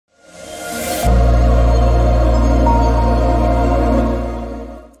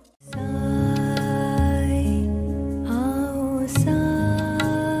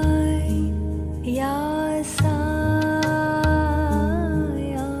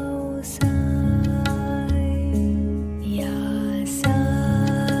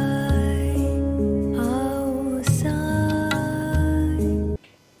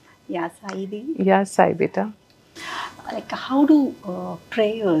Sai Di? Yeah, Sai beta. Like, how do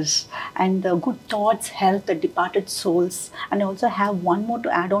prayers and the good thoughts help the departed souls? And I also have one more to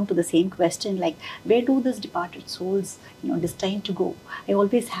add on to the same question, like, where do these departed souls, destined to go? I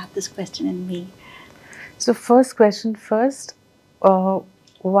always have this question in me. So first question first,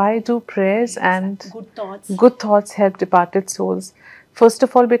 why do prayers and good thoughts help departed souls? First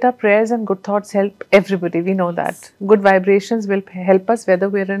of all, beta, prayers and good thoughts help everybody. We know that. Good vibrations will help us whether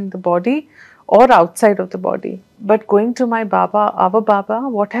we're in the body or outside of the body. But going to my Baba, our Baba,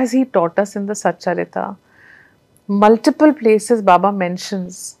 what has he taught us in the Satcharita? Multiple places Baba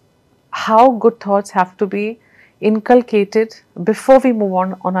mentions how good thoughts have to be inculcated before we move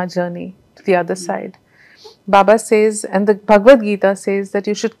on our journey to the other side. Baba says, and the Bhagavad Gita says, that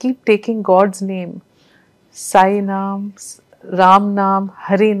you should keep taking God's name. Sai Nam, Ram Nam,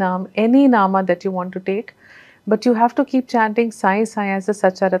 Hari Nam, any Nama that you want to take. But you have to keep chanting Sai Sai, as the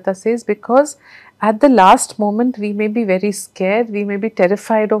Satcharita says, because at the last moment we may be very scared, we may be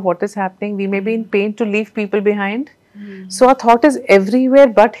terrified of what is happening, we may be in pain to leave people behind. So our thought is everywhere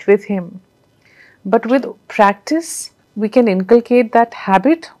but with him. But with practice, we can inculcate that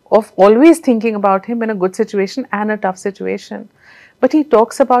habit of always thinking about him in a good situation and a tough situation. But he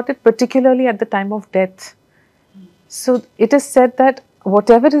talks about it particularly at the time of death. So it is said that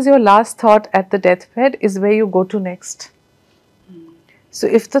whatever is your last thought at the deathbed is where you go to next. So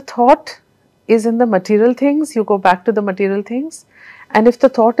if the thought is in the material things, you go back to the material things. And if the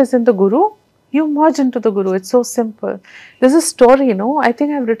thought is in the Guru, you merge into the Guru. It's so simple. There's a story, I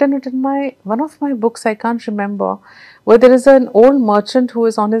think I've written it in one of my books, I can't remember, where there is an old merchant who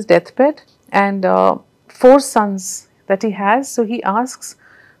is on his deathbed and 4 sons that he has. So he asks,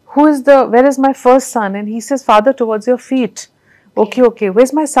 where is my first son? And he says, Father, towards your feet. Okay.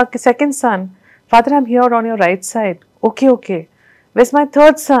 Where's my second son? Father, I'm here on your right side. Okay. Where's my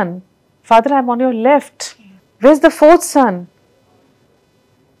third son? Father, I'm on your left. Where's the 4th son?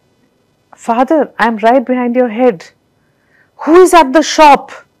 Father, I'm right behind your head. Who is at the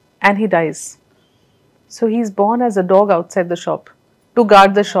shop? And he dies. So he's born as a dog outside the shop to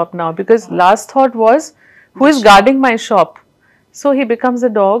guard the shop now, because last thought was, who is guarding my shop? So he becomes a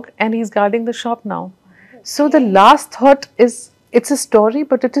dog and he's guarding the shop now. So the last thought is, it's a story,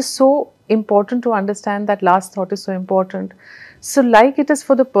 but it is so important to understand that last thought is so important. So like it is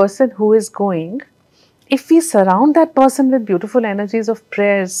for the person who is going, if we surround that person with beautiful energies of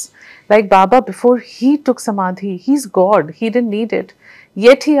prayers, like Baba before he took Samadhi, he's God, he didn't need it.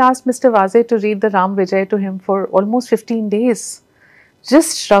 Yet he asked Mr. Vaze to read the Ram Vijay to him for almost 15 days.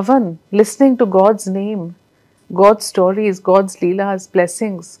 Just Shravan, listening to God's name, God's stories, God's Leelas,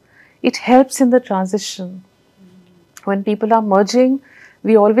 blessings. It helps in the transition. When people are merging,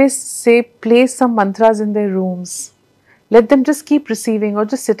 we always say, place some mantras in their rooms. Let them just keep receiving or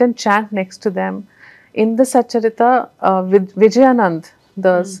just sit and chant next to them. In the Satcharita, with Vijayanand,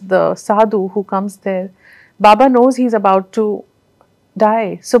 the sadhu who comes there, Baba knows he's about to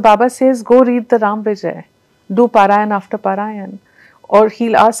die. So Baba says, go read the Ram Vijay, do Parayan after Parayan. Or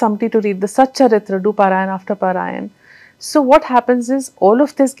he'll ask somebody to read the Satcharitra, do Parayan after Parayan. So what happens is, all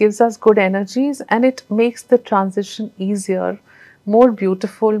of this gives us good energies and it makes the transition easier, more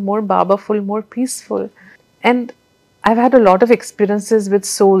beautiful, more Babaful, more peaceful. And I've had a lot of experiences with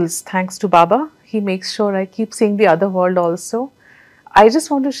souls thanks to Baba. He makes sure I keep seeing the other world also. I just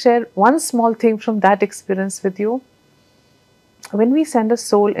want to share one small thing from that experience with you. When we send a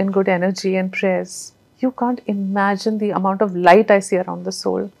soul in good energy and prayers, you can't imagine the amount of light I see around the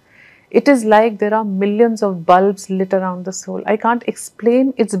soul. It is like there are millions of bulbs lit around the soul. I can't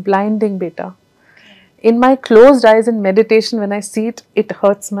explain, it's blinding, beta. In my closed eyes in meditation, when I see it, it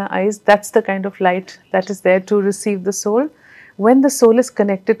hurts my eyes. That's the kind of light that is there to receive the soul when the soul is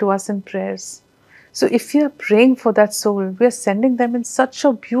connected to us in prayers. So if you are praying for that soul, we are sending them in such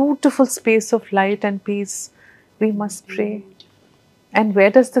a beautiful space of light and peace. We must pray. And where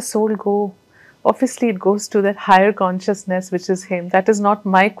does the soul go? Obviously, it goes to that higher consciousness, which is him. That is not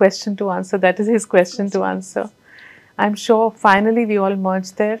my question to answer. That is his question to answer. I'm sure finally we all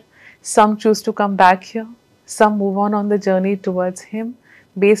merge there. Some choose to come back here. Some move on the journey towards him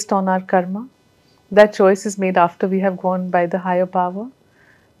based on our karma. That choice is made after we have gone by the higher power.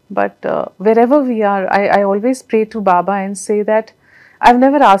 But wherever we are, I always pray to Baba and say that I've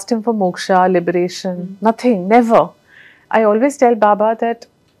never asked him for moksha, liberation, nothing, never. I always tell Baba that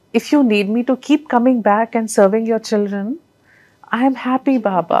if you need me to keep coming back and serving your children, I am happy,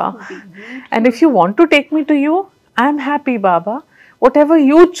 Baba. And if you want to take me to you, I am happy, Baba. Whatever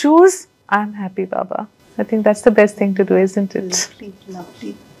you choose, I am happy, Baba. I think that's the best thing to do, isn't it? Lovely,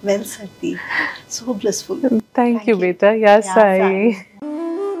 lovely. Well said, Dee. So blissful. Thank you, beta. Yes, I.